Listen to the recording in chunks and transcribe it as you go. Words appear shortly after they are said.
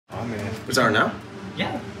Oh man. We starting now?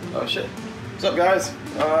 Yeah. Oh shit. What's up, guys?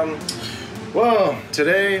 Well,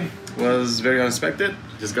 today was very unexpected.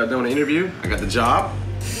 Just got done with an interview. I got the job.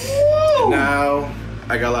 Woo! Now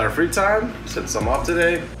I got a lot of free time since I'm off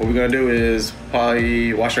today. What we're gonna do is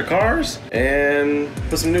probably wash our cars and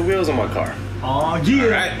put some new wheels on my car. Oh yeah.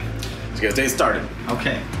 All right. Let's get the day started.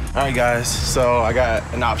 Okay. All right, guys. So I got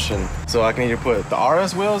an option. So I can either put the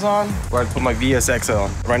RS wheels on or I can put my VSX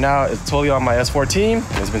on. Right now, it's totally on my S14.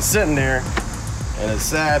 It's been sitting there, and it's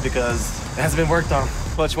sad because it hasn't been worked on.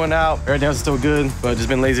 Clutch went out. Everything else is still good, but just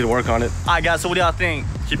been lazy to work on it. All right, guys. So what do y'all think?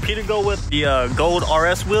 Should Peter go with the gold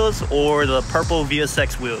RS wheels or the purple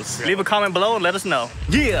VSX wheels? Yeah. Leave a comment below and let us know.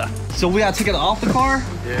 Yeah. So we gotta take it off the car.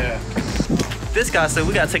 Yeah. This guy said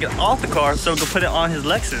we gotta take it off the car so we can put it on his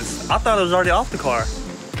Lexus. I thought it was already off the car.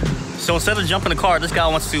 So instead of jumping the car, this guy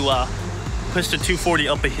wants to push the 240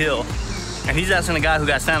 up a hill. And he's asking the guy who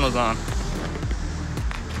got sandals on.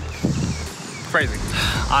 Crazy.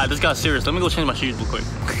 All right, this guy's serious. Let me go change my shoes real quick.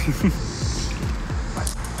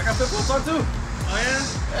 I got flip-flops on too. Oh yeah?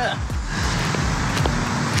 Yeah.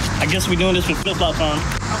 I guess we're doing this with flip-flops on.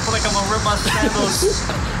 I feel like I'm gonna rip my sandals.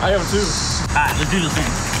 I am too. All right, let's do this thing.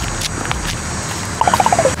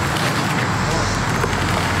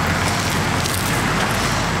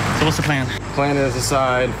 So what's the plan? Plan is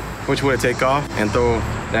decide which way to take off and throw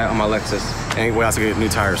that on my Lexus. And we also get new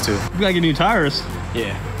tires too. We gotta get new tires.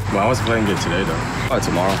 Yeah. Well, I wasn't planning to get today though. Probably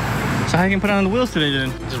tomorrow. So how you can put it on the wheels today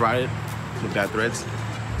then? Just ride it with bad threads.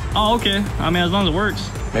 Oh, okay. I mean, as long as it works.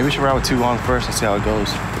 Maybe we should ride with two on first and see how it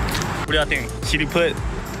goes. What do y'all think? Should he put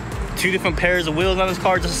 2 different pairs of wheels on his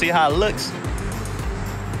car just to see how it looks?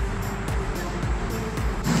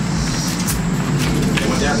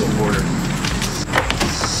 My dad's a border.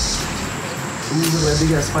 Ooh, look at that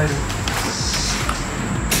big ass spider.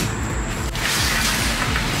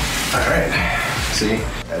 All right, see?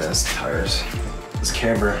 That's tires. It's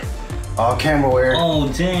camber. All camber wear. Oh,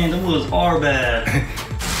 dang, the wheels are bad.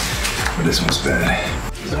 But this one's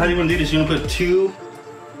bad. So how do you want to do this? You want to put 2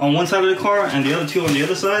 on one side of the car and the other 2 on the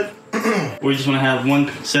other side? Or you just want to have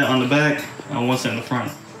 1 set on the back and 1 set in the front?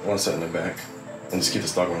 1 set in the back. And just keep the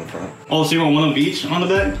stock on the front. Oh, so you want 1 of each on the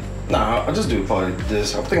back? Nah, I'll just do probably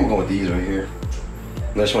this. I think I'm going with these right here.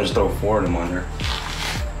 Unless you want to just throw 4 of them on there.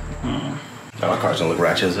 My car's gonna look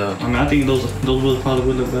ratchet as hell. I mean, I think those wheels probably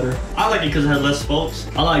would look better. I like it because it has less spokes.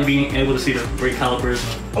 I like being able to see the brake calipers.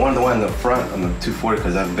 I wanted the one in the front on the 240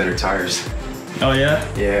 because I have better tires. Oh yeah?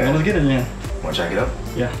 Yeah. Well, let's get it then. Want to jack it up?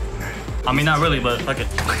 Yeah. I mean, not really, but fuck it.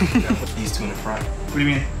 Yeah, put these 2 in the front. What do you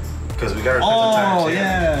mean? Because we got our tires. Oh,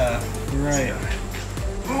 yeah. You're right.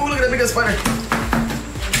 Ooh, look at that big ass spider.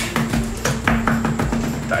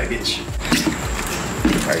 Die, bitch.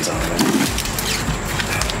 Tires on, man.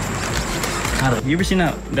 You ever seen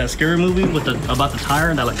that scary movie with about the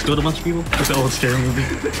tire that like killed a bunch of people? It's an old scary movie.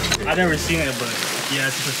 I've never seen it, but yeah,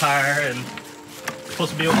 it's just a tire and it's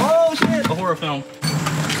supposed to be a horror film.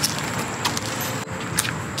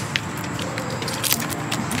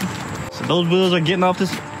 So those wheels are getting off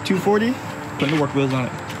this 240, putting the work wheels on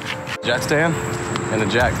it. Jack stand and a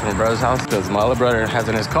jack from my brother's house because my other brother has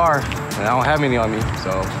it in his car and I don't have any on me,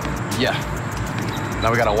 so yeah.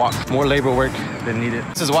 Now we gotta walk. More labor work than needed.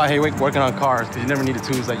 This is why I hate working on cars, because you never need the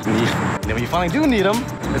tools that you need. And then when you finally do need them,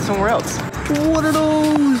 it's somewhere else. What are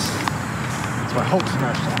those? It's my Hulk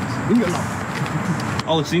smash songs.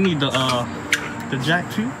 Oh, so you need the jack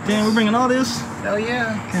too? Damn, we're bringing all this? Hell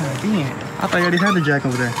yeah. God damn. I thought you already had the jack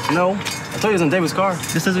over there. No, I told you it was in David's car.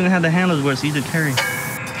 This doesn't even have the handles where it's easy to carry.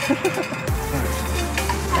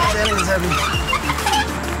 That is heavy.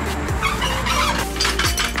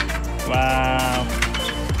 Wow.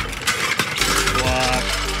 Wow.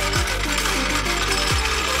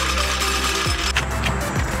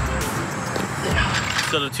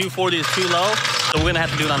 So the 240 is too low, so we're gonna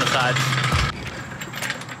have to do it on the side.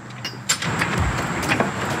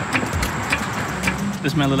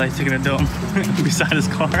 This man looks like he's taking a dump beside his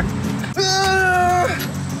car.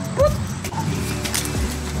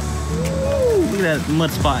 Look at that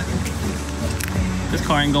mud spot. This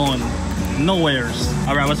car ain't going nowheres.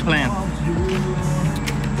 All right, what's the plan?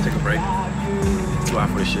 Take a break. Too hot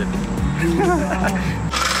for this shit.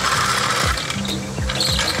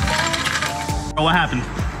 What happened?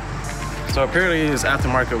 So apparently these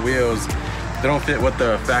aftermarket wheels, they don't fit with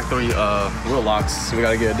the factory wheel locks, so we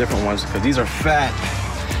gotta get different ones because these are fat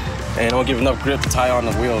and don't give enough grip to tie on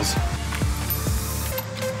the wheels.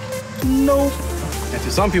 Nope. And to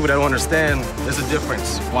some people that don't understand, there's a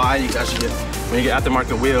difference why you actually get, when you get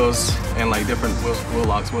aftermarket wheels and like different wheel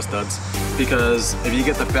locks, wheel studs. Because if you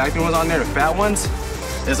get the factory ones on there, the fat ones,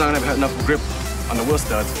 it's not gonna have enough grip on the wheel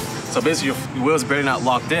studs. So basically your wheels barely not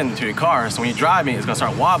locked in to your car. So when you're driving, it's gonna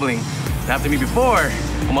start wobbling. That happened to me before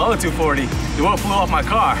on my other 240. The wheel flew off my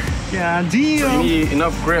car. Yeah, damn. So you need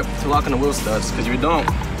enough grip to lock in the wheel studs, because if you don't,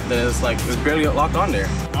 then it's like it's barely locked on there.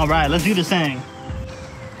 All right, let's do this thing.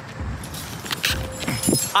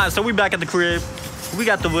 All right, so we back at the crib. We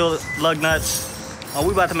got the wheel lug nuts. Oh,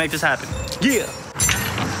 we about to make this happen. Yeah.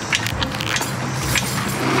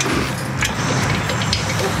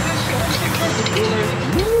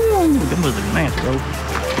 Woo, them was nice, bro.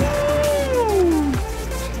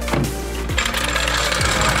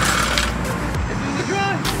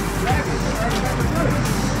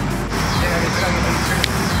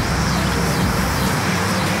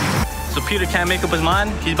 So Peter can't make up his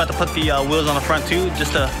mind. He's about to put the wheels on the front too,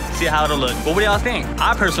 just to see how it'll look. What do y'all think?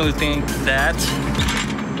 I personally think that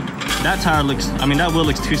tire looks, I mean, that wheel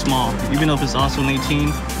looks too small. Even though if it's also an 18,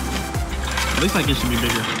 it looks like it should be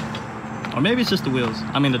bigger. Or maybe it's just the wheels,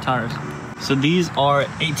 I mean the tires. So these are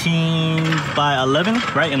 18 by 11,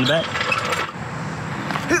 right, in the back?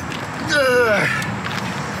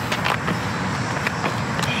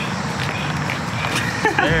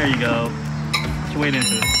 There you go. Put your weight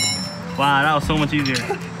into it. Wow, that was so much easier.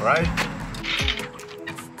 Right?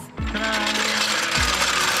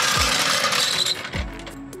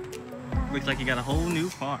 Looks like you got a whole new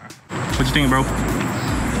car. What you think, bro?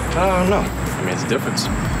 I don't know. I mean, it's a difference.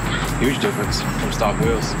 Huge difference from stock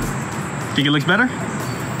wheels. Think it looks better?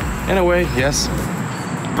 In a way, yes.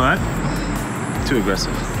 But? Too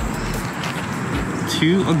aggressive.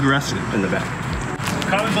 Too aggressive. In the back.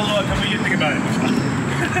 Comment below, tell me what you think about it.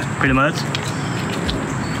 Pretty much.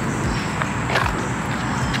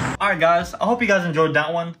 Alright guys, I hope you guys enjoyed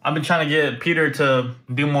that one. I've been trying to get Peter to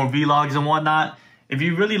do more vlogs and whatnot. If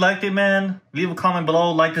you really liked it, man, leave a comment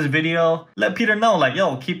below, like this video. Let Peter know, like,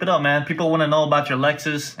 yo, keep it up, man. People want to know about your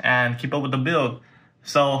Lexus and keep up with the build.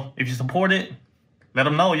 So, if you support it, let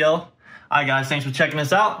them know, yo. Alright guys, thanks for checking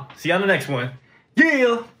us out. See you on the next one.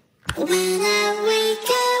 Yeah!